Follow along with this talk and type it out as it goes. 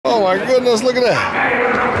Oh my goodness, look at that.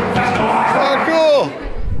 Oh, cool.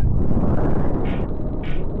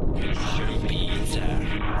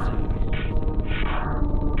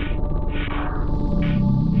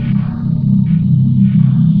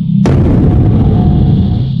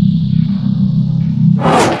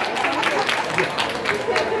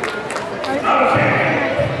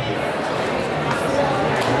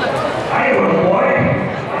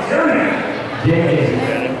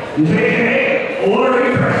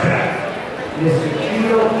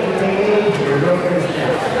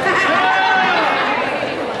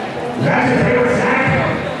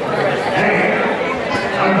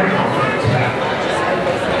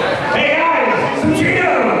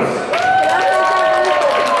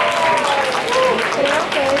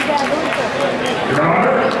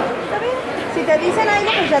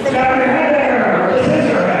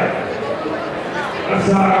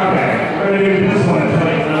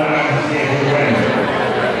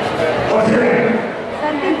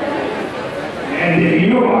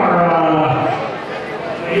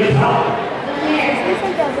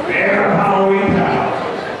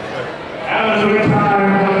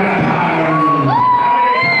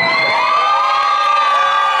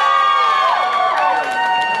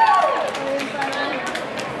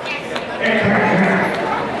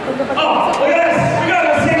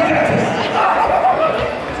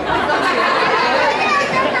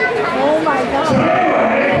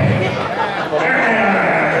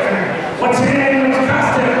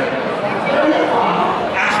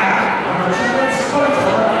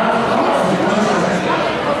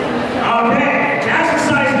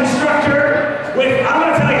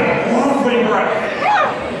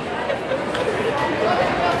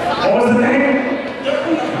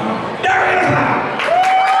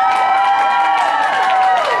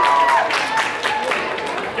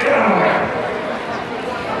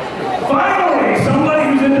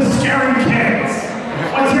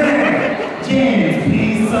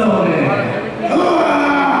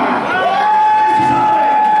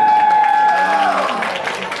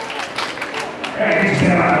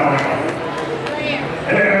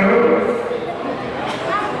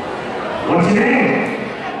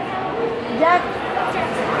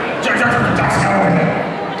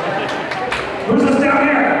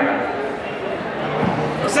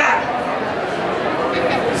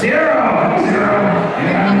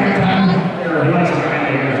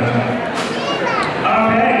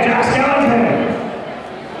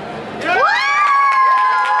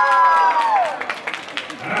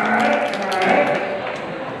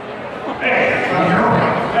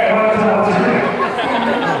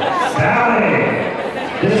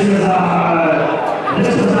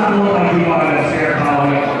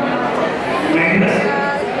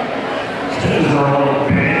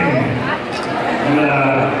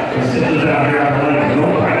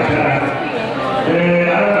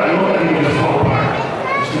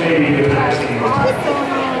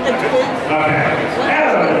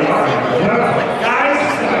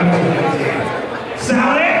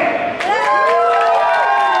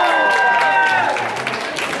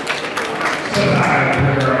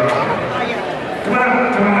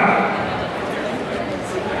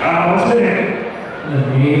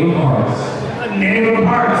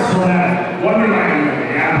 Wonderland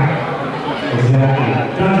movie, yeah? Exactly.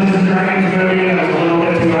 Dungeons and Dragons movie, that's a little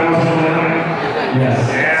bit too out of the line. Yes.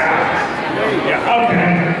 Yeah, okay.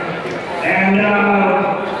 And,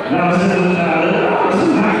 no, this is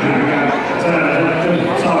not good.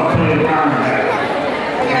 It's all clear power back.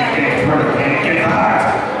 Can't get the heart.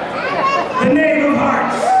 The Knave of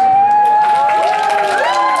Hearts.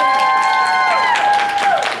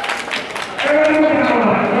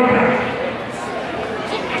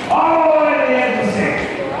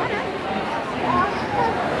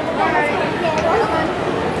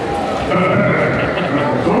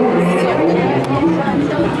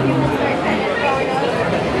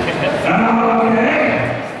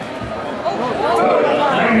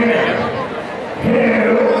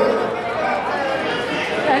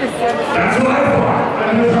 That's what I thought.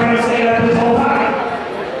 I've been trying to say that this whole time.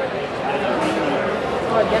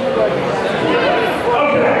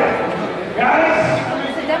 Okay. Guys?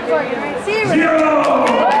 0!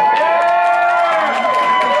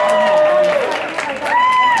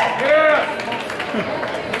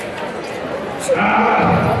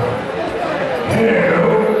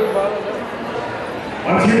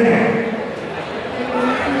 What's your name?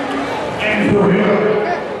 And for real?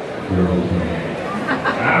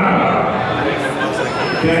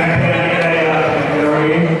 Can I get a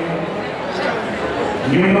reading?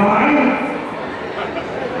 You in line?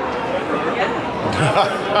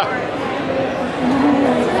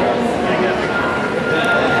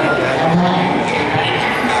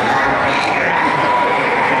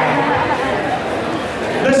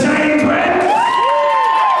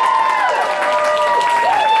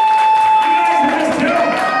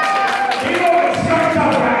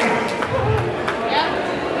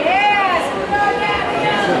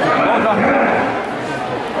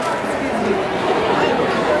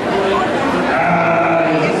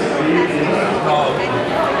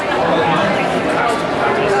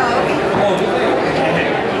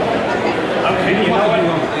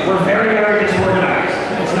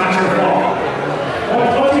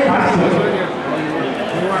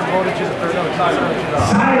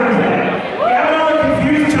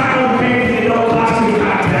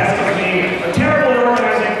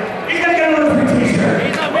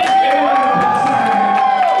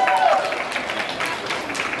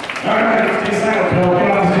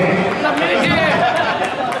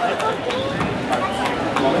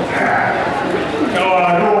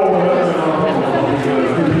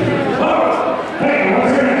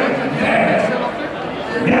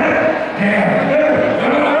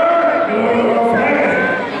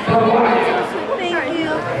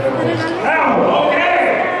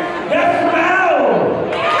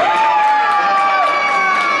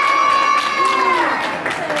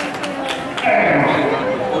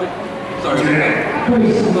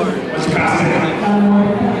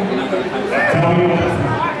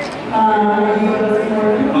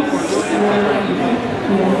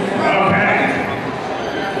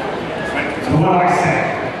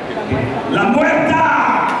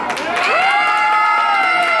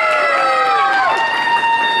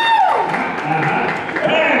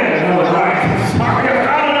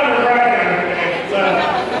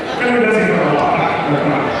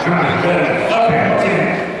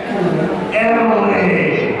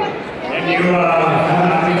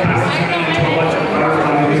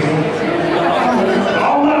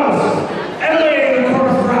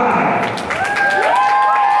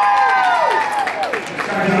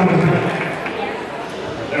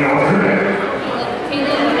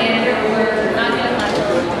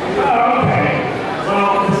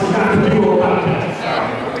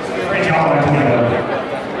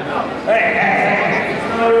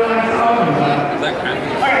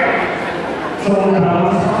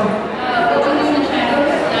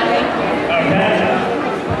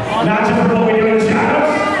 Not just for what we do in the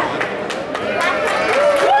shadows.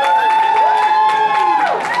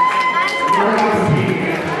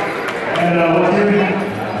 And what's your name?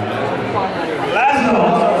 Laszlo.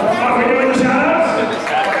 What we do in the shadows?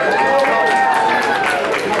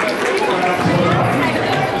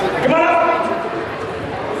 Come on up.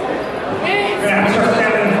 Yeah, start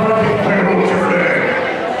standing in front of people here. What's your name?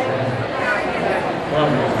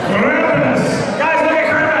 Krampus. Guys, look at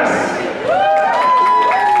Krampus.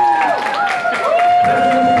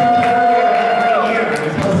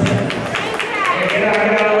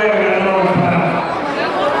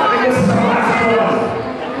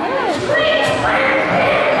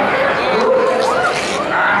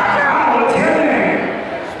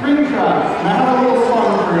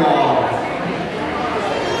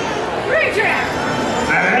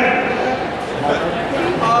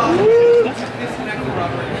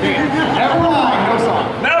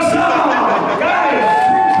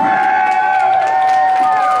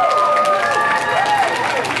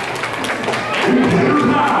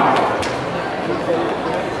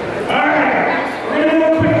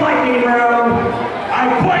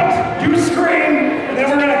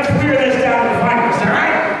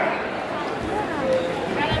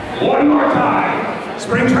 One more time.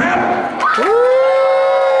 Spring trap.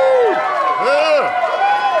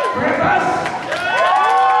 Krampus.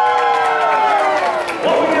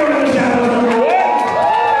 What we doing in the shadows, number 1?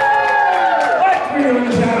 What we doing in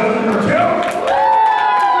the shadows, number 2?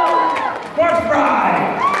 Corpse Bride.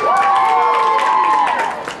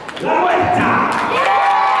 La Vuelta.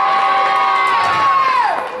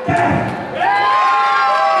 Death.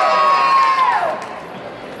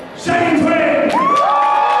 Shining Twin.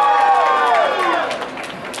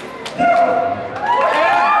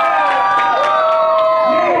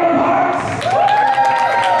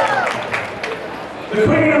 The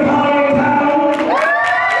Queen of Hollywood Town,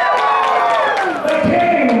 the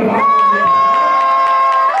King of Hollywood,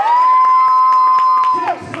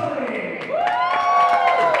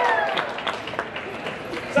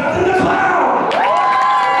 Something the Clown,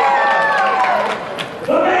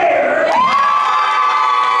 the Mayor,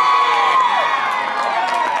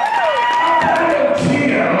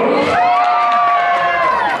 Cheetos.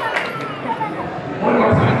 One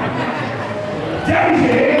more time.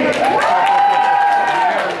 Daisy.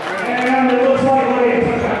 And it looks like Lee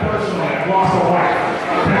took that personally. I've lost a wife.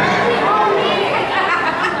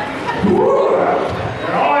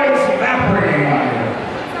 They're always evaporating on you.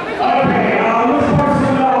 Okay, this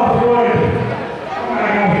person knows Floyd. I'm going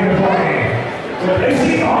to go here for me. Is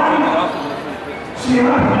she on? She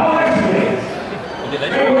on? Oh, there she is.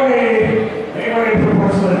 Make way for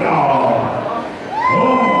Porcelain Doll.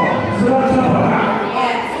 Oh, so that's up on that.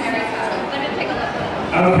 Yes, let me take a look.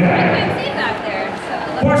 Okay. I can see back there. So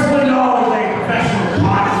Porcelain Doll is a professional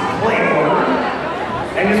cosplayer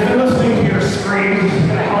and has been listening to your screams. She's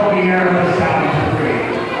going to help me narrow this down to 3.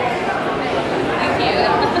 thank you.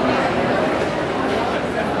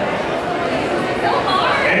 So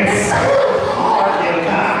hard. It's so hard, you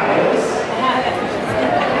guys.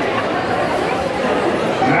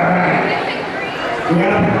 All right. We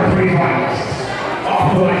got to pick our 3 finalists off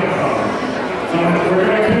the microphone. So we're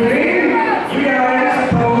going to convene. You guys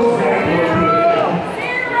pose that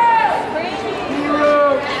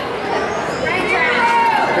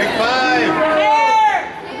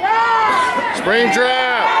Spring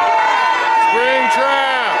trap! Spring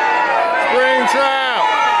trap! Spring trap!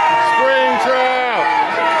 Spring trap!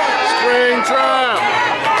 Spring trap!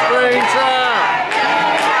 Spring trap!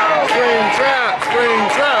 Spring trap! Spring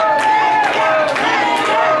trap!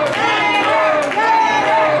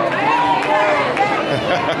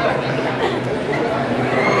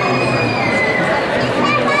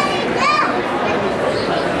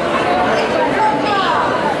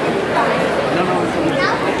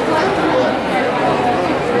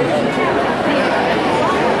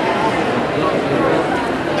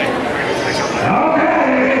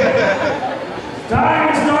 Time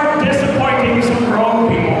to start disappointing some grown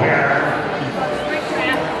people here.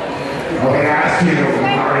 Oh, we asked you,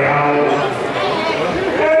 Mario.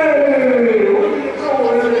 Hey, what are you doing?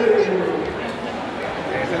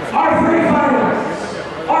 Our 3 finalists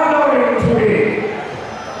are going to be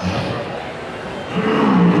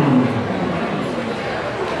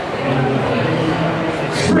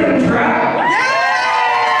Spring Trap.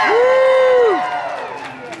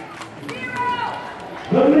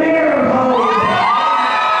 The Mayor of Hollywood.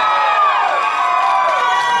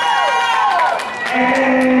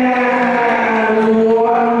 And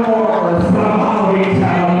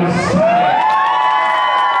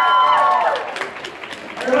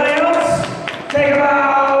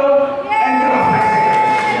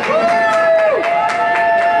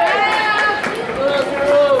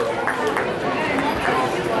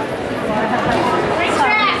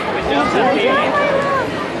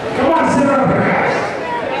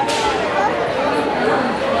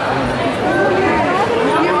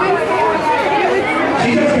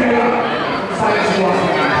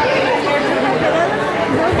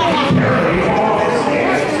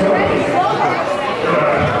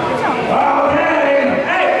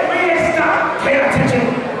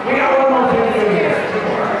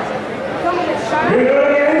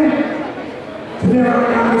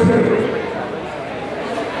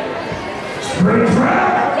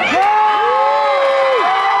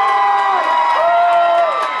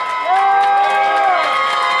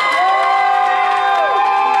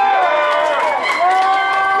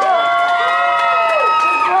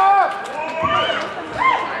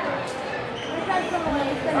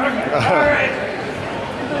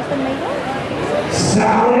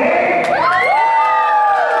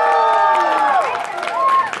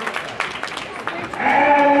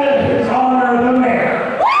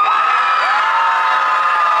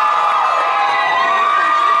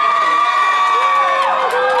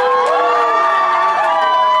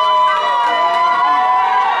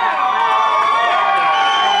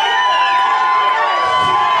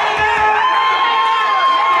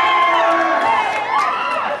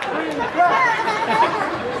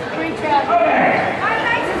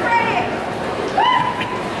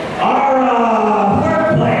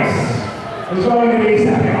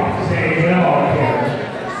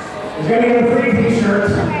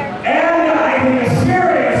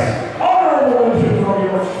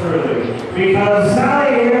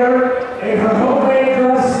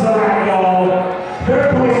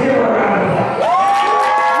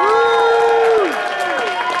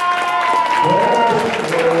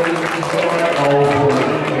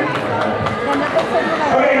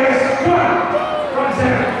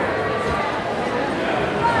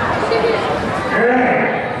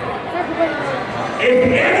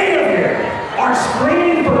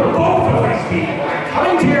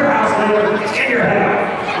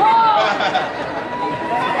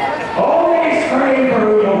ready for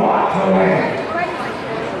who you want to win.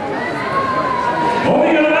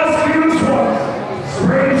 Only the last few ones.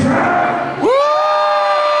 Spring trap.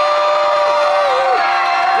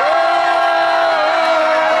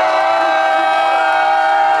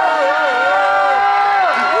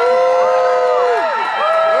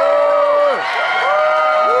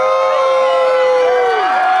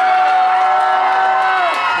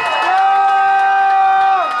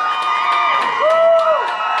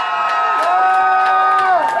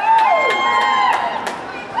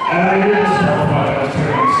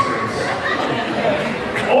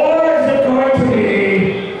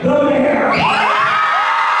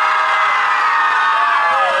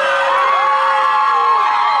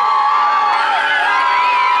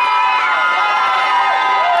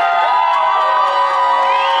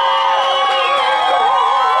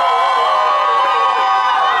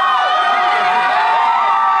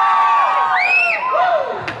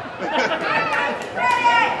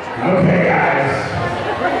 Okay, guys.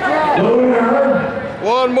 The winner.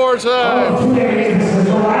 One more time. This is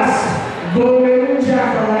the last